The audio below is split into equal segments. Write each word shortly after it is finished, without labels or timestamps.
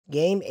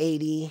Game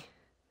 80.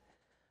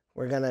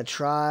 We're going to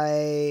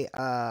try,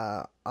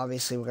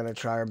 obviously we're going to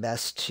try our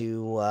best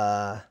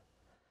to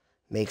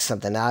make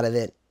something out of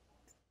it.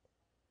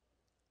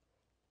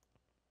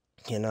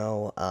 You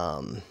know,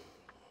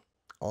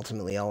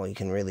 ultimately all we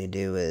can really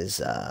do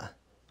is our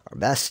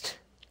best.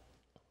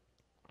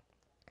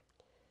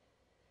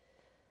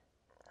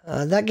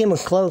 That game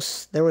was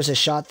close. There was a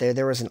shot there.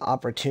 There was an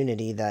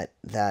opportunity that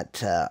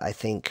I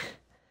think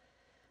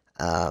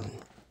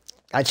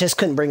I just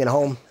couldn't bring it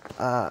home.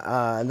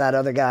 That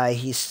other guy,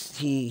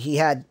 he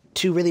had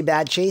two really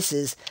bad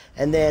chases,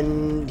 and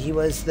then he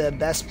was the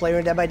best player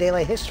in Dead by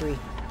Daylight history.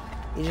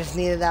 He just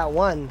needed that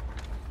one.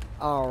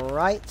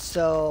 Alright,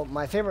 so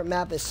my favorite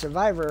map is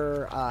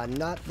Survivor.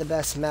 Not the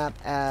best map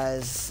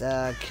as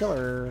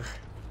Killer.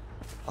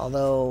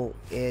 Although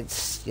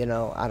it's, you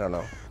know, I don't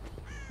know.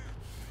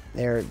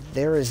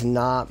 There is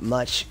not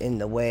much in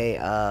the way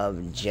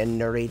of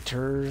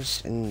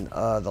generators and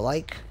the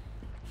like.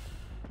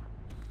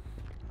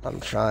 I'm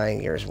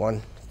trying. Here's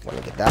one. Want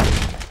to get that.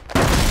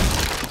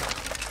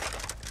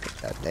 Get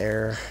that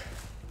there.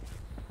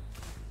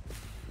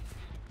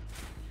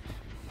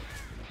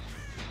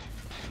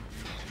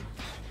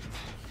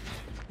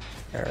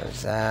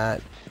 There's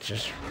that.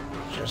 Just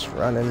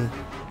running.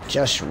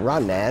 Just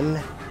running.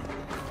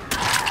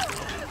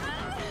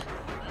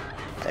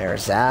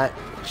 There's that.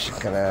 She's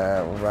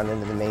gonna run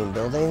into the main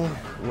building,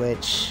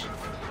 which,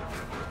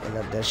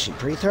 and does she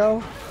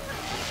pre-throw?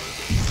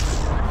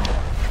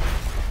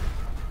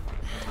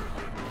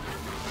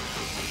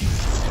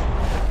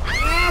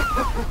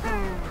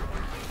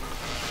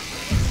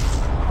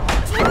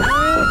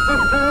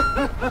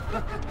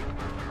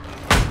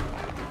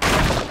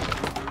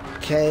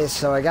 Okay,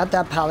 so I got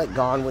that pallet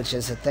gone, which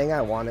is the thing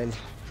I wanted.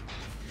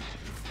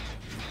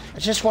 I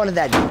just wanted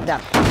I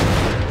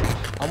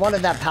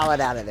wanted that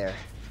pallet out of there.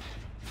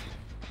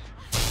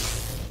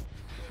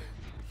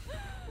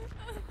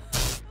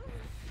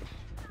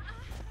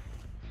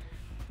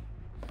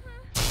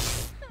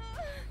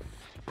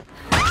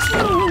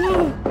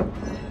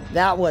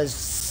 That was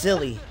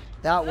silly.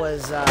 That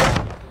was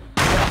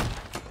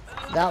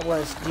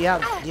do you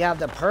have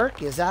the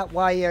perk? Is that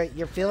why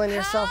you're feeling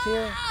yourself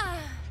here?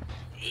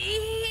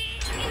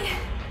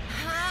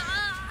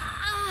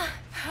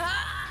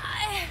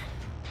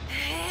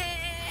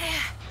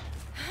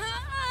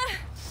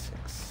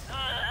 6,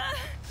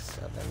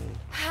 7,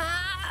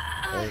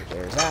 8,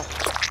 there's that.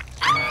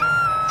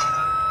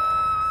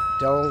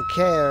 Don't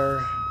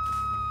care.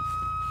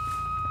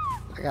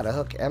 I got a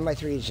hook and my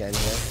 3-gen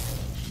here.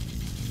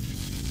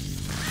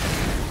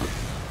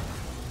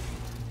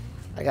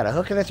 I got a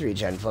hook and a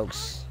 3-gen,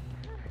 folks.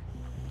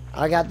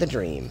 I got the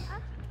dream.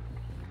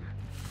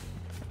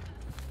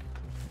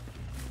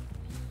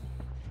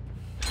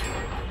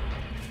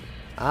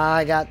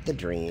 I got the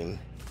dream.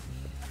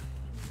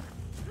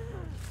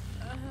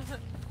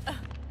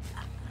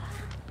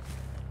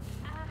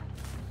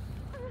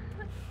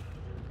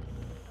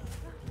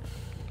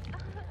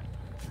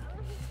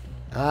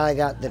 I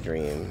got the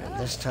dream.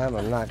 This time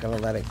I'm not gonna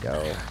let it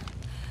go.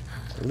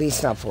 At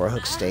least not for a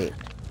hook state.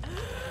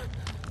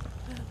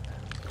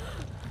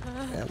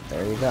 Yep,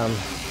 there you go.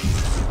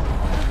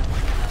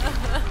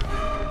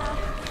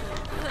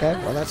 Okay,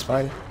 well that's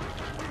fine.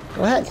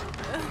 Go ahead.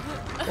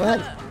 Go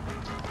ahead.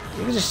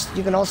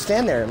 You can all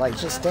stand there, like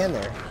just stand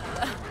there.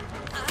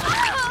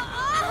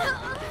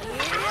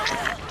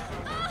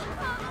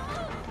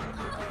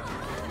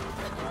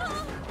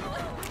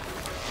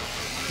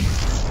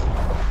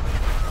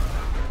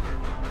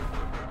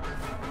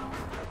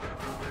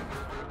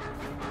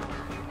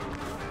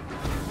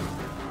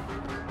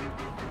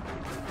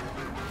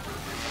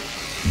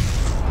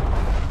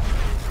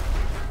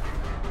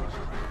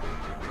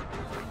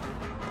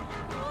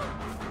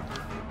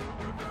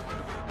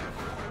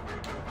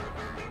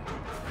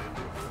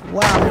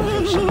 Wow,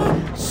 they're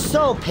patient.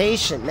 So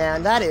patient,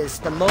 man. That is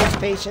the most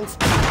patience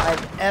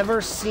I've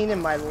ever seen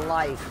in my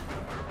life.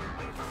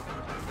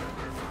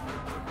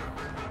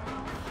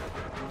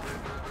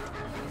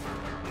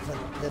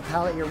 But the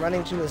pallet you're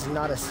running to is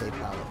not a safe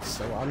pallet,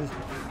 so I'm...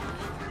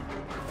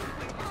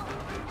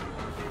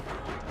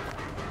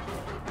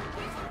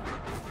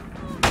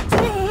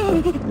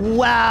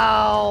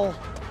 Wow!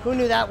 Who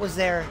knew that was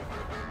there?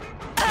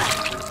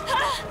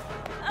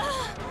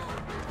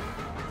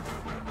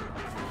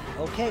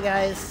 Okay,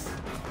 guys.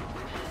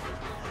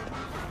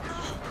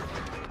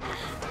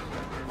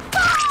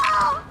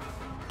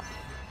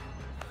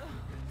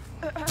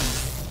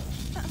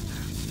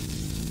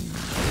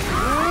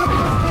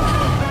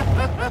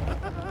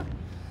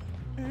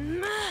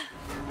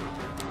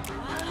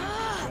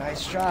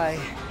 Nice try.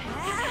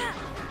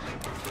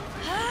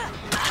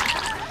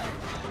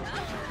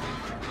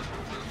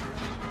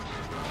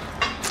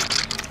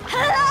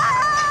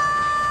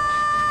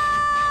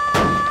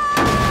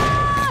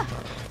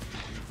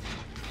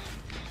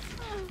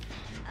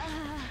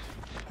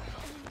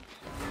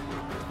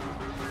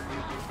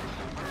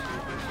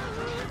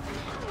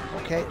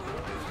 Okay.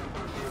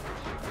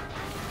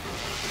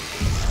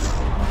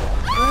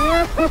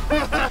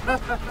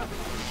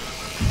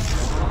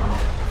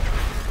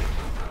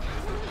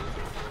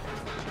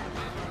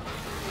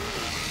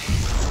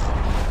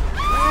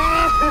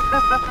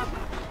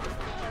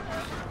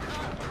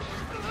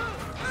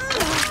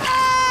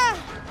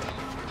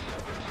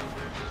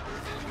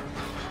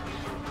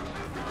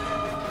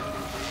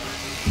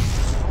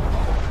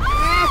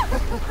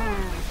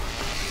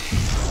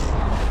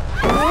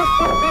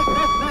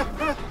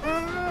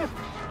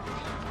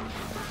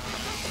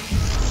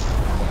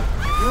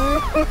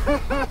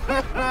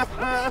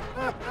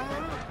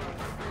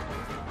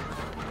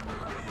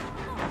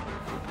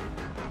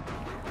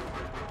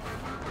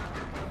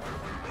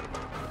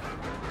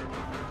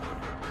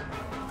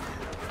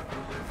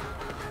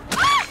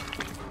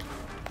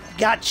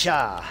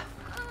 Gotcha!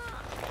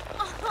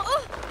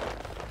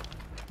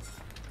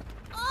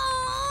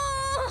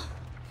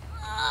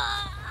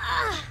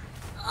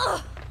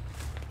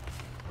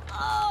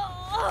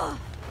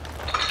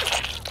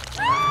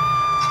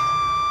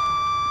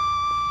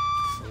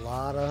 It's a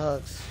lot of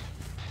hooks.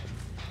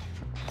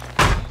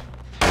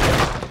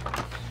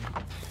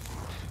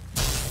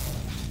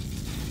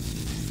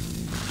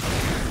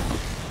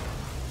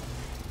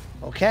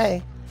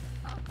 Okay.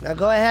 Now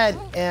go ahead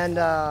and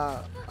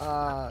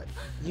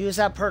use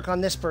that perk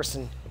on this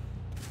person.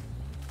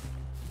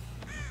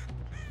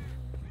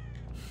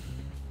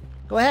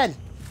 Go ahead.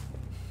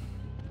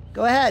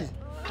 Go ahead.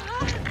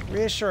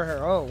 Reassure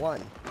her. Oh, 1,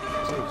 2, 3,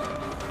 4,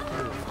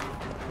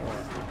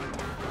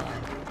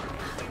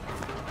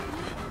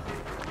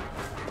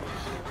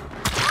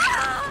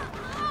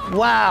 5.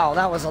 Wow,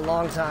 that was a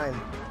long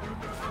time.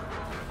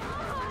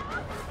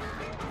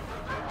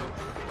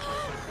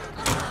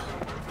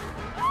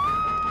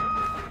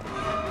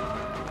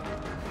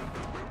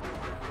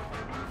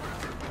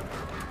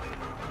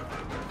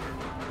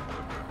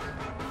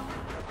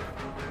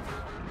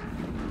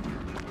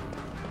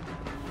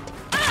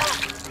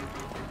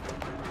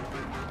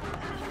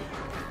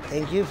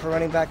 Thank you for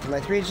running back to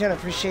my 3gen. I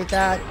appreciate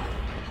that.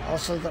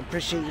 Also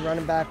appreciate you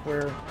running back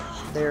where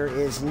there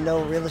is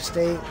no real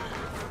estate.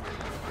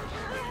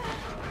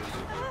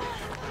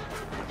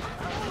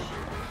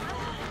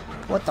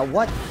 What the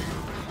what?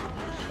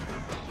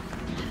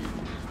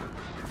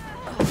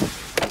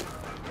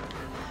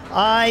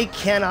 I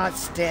cannot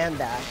stand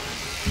that.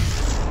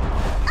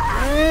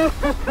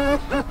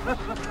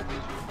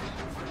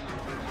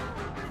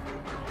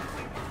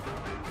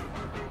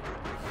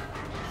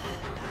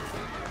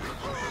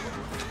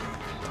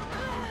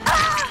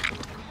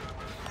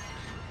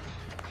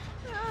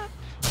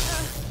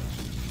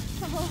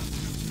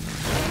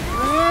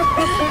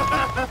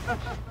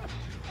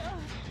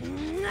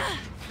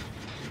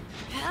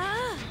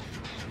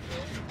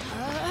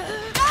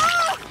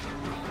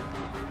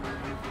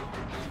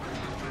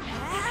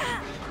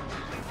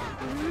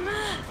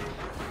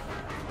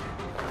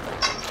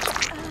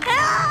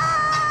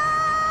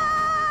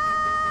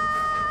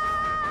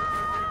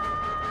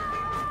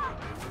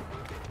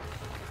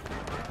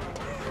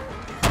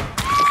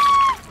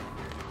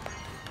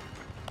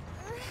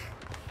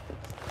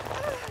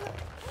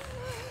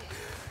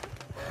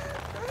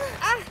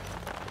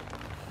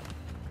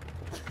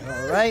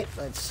 Alright,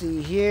 let's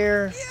see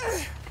here.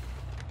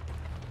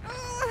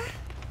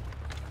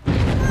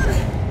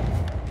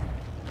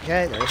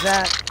 Okay, there's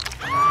that.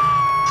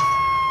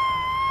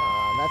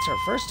 That's our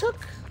first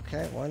hook.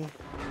 Okay, 1, 2, 3,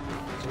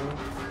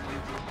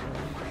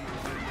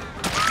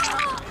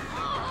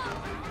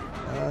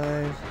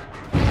 5,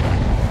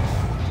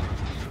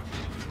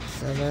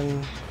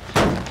 7.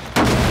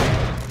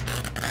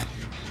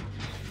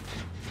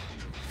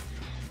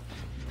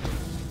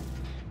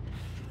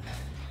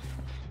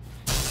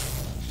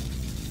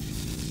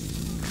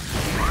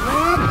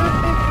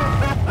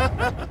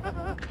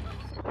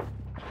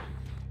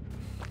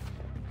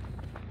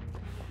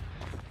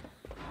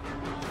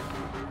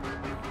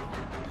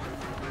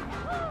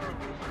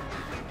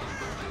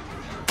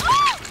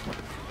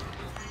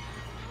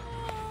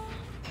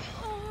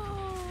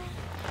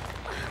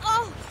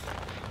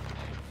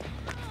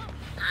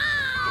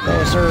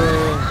 No, sir.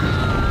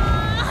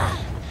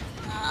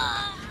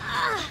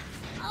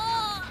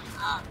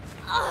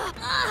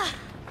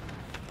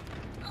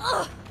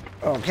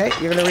 Okay,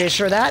 you're gonna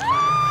reassure that?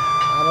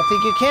 I don't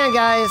think you can,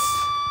 guys.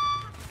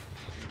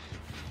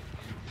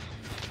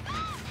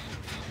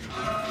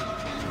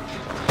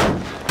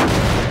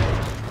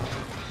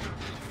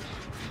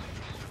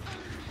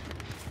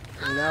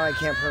 And now I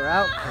can't put her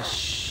out because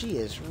she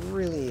is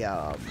really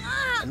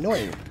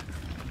annoying.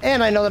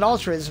 And I know that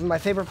Ultra is my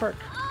favorite perk.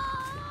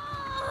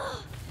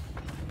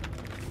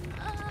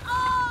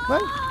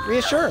 Come on,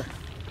 reassure her.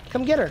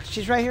 Come get her.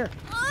 She's right here.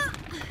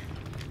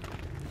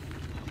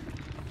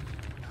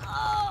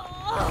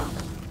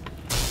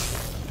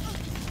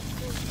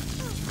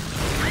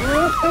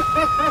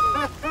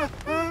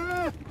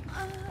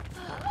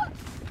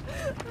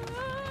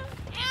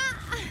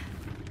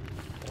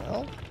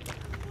 Well,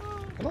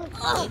 come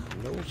on.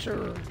 No,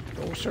 sir.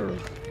 No, sir.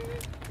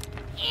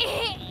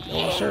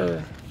 No,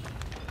 sir.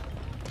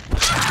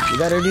 You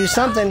better do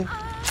something.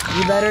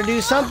 You better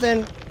do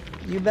something.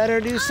 You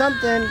better do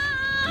something.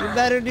 You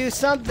better do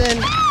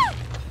something.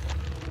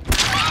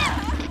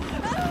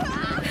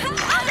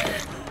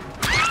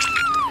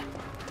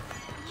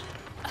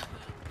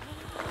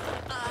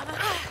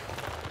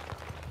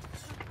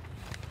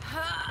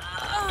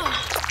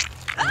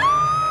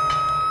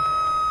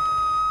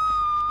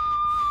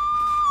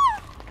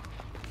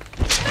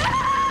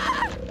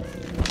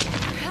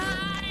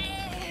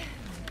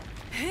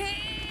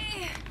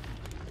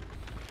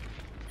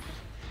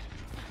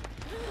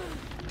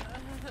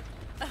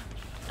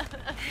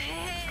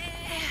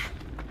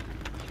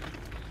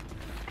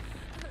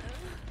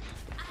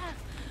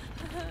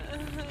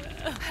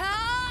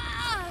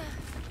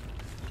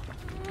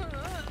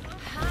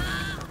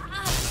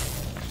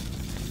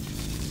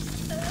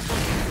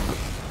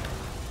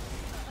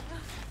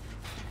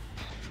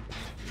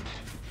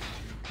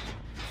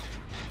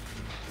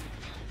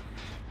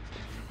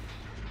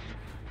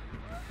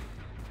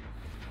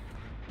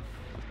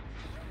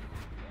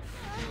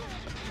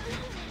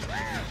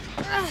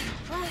 There's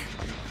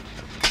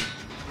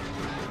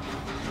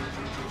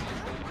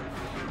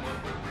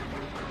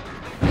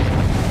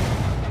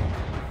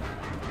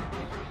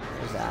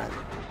that.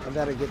 I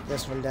better get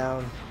this one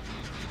down.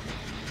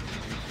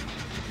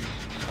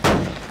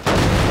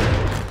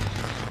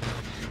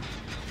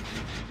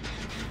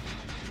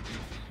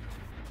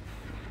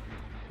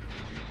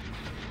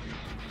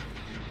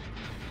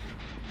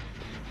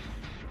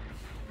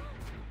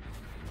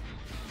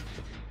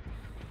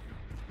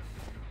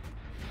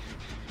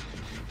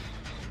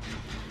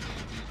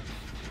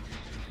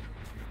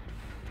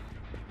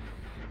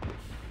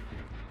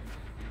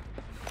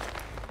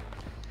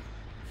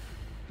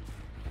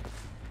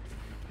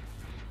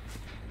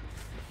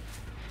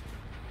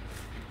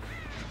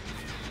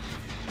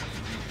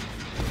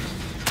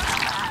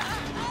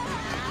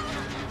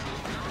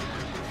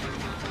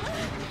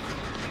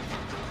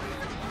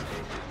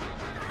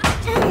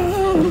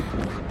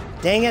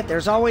 Dang it,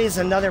 there's always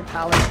another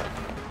pallet.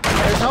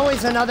 There's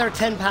always another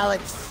 10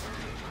 pallets.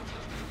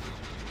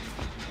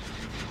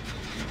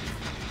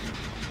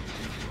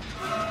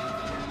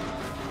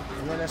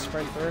 And then a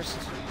sprint first.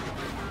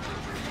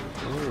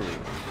 Ooh.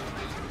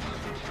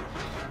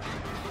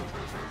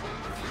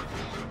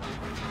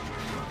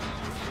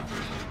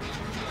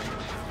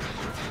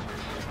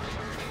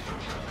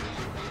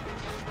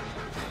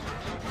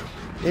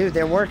 Dude,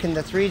 they're working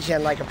the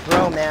 3-gen like a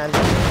pro, man.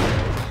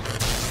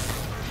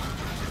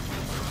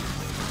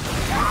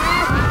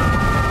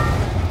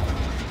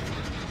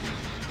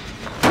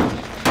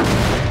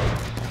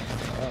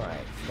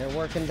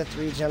 Working the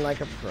 3-gen like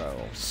a pro.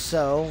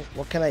 So,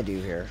 what can I do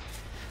here?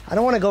 I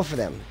don't want to go for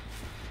them.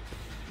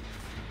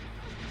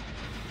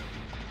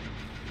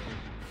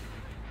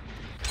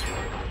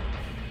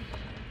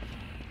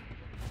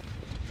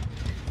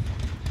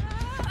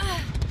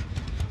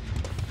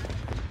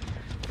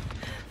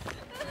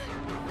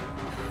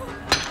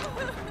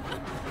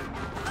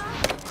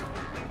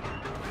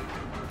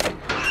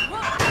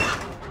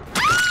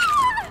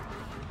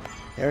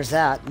 There's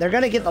that. They're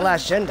gonna get the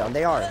last gen done.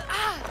 They are.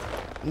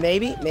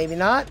 Maybe, maybe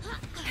not.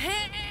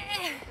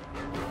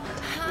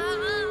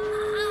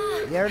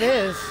 There it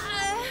is.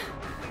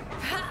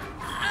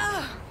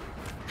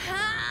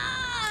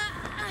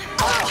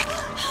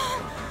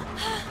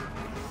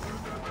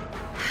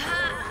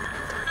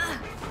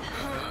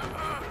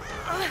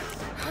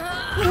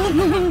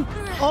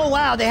 Oh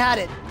wow, they had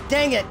it.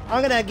 Dang it.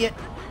 I'm gonna get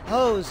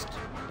hosed.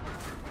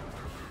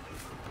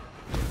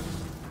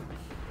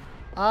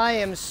 I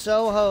am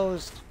so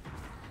hosed.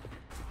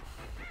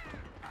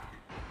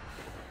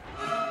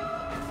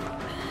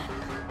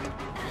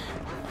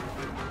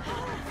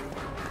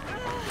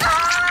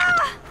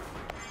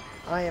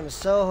 I am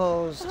so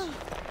hosed.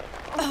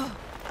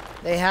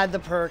 They had the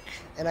perk,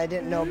 and I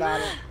didn't know about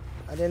it.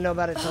 I didn't know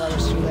about it till I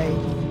was too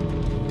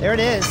late. There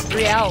it is,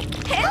 3 out.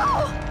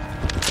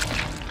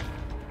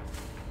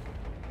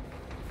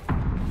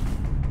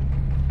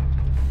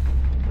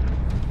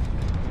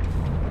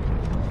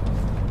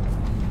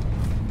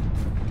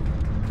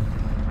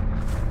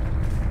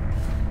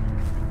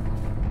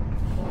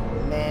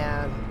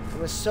 Man, it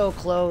was so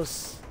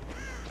close.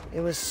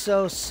 It was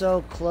so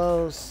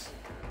close.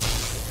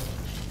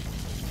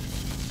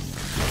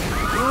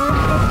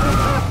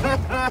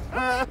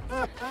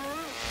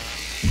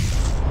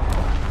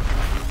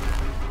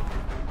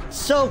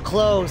 So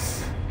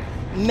close.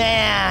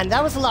 Man,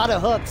 that was a lot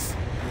of hooks.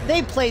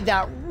 They played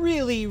that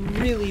really,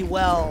 really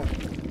well.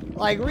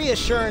 Like,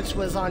 Reassurance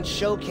was on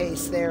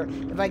showcase there.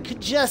 If I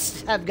could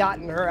just have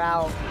gotten her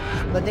out.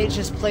 But they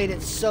just played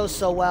it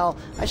so well.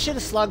 I should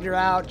have slugged her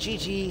out.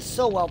 GG,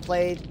 so well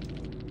played.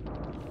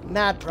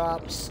 Mad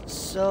props.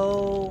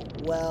 So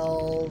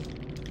well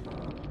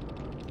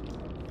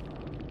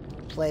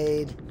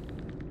played.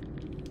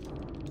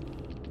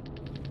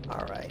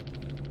 Alright.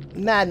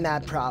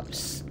 Mad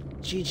props.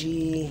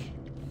 GG.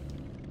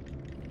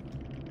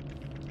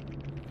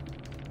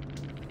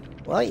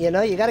 Well, you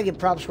know, you gotta give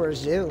props where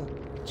it's due.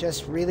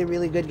 Just really,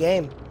 really good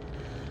game.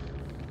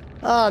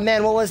 Oh,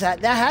 man, what was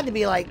that? That had to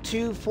be like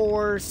 2,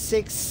 4,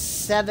 6,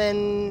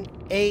 7,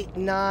 8,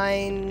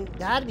 9.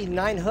 That had to be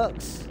 9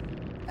 hooks.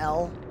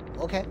 L.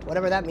 Okay,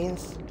 whatever that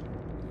means.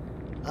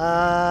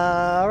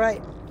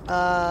 Alright.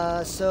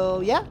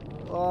 So, yeah.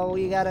 Well,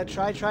 we gotta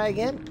try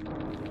again.